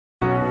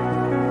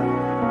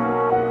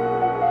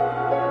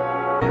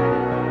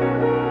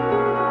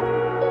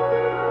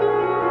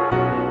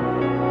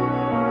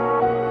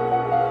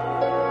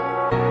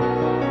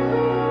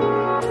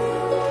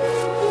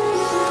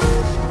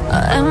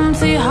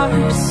empty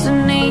hearts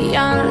and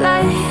neon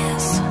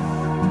lights.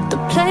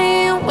 They're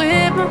playing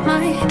with my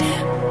mind.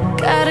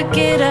 Gotta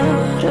get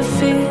out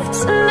of here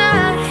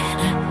tonight.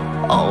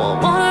 Oh,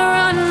 I wanna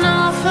run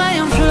off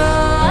and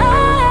fly.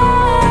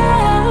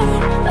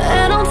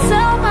 And I'll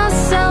tell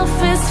myself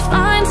it's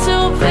fine to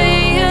be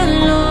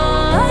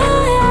alone,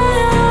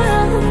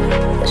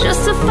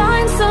 just to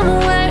find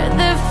somewhere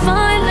that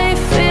finally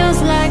feels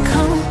like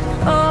home.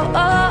 Oh,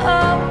 oh,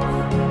 oh.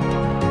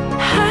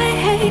 I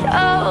hate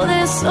all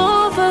this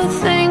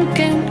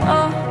overthinking.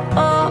 Oh,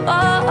 oh,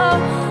 oh, oh.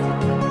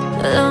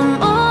 The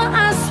more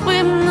I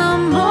swim, the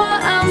more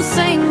I'm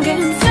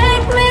sinking.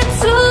 Take me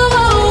to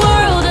a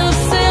world of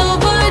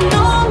silver.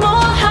 No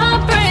more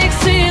heartbreaks,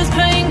 tears,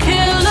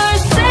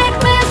 painkillers. Take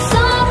me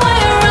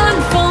somewhere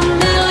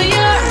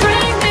unfamiliar.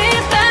 Bring me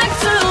back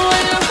to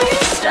where we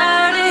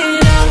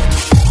started out.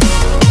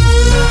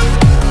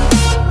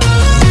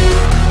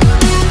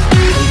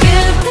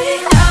 Get me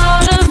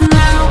out of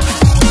now,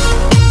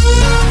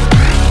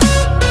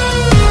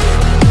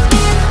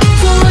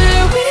 to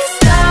where we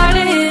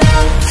started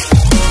out.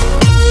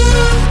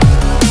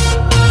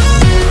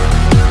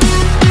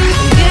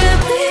 Get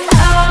me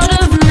out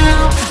of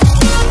now,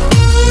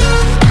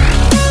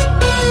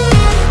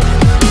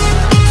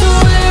 to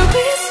where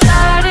we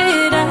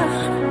started out.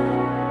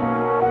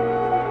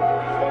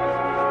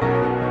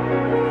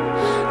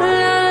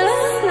 La la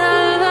la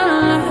la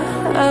la,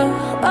 oh,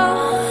 oh.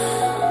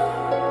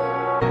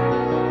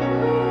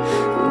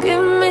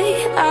 Get me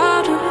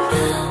out of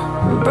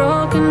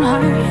broken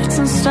hearts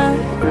and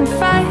starting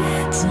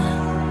fights,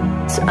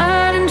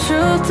 turning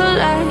truth to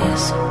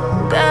lies.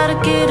 Gotta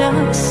get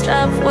up,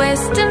 stop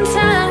wasting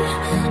time.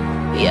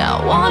 Yeah, I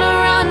wanna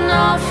run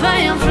off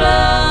and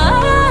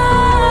fly.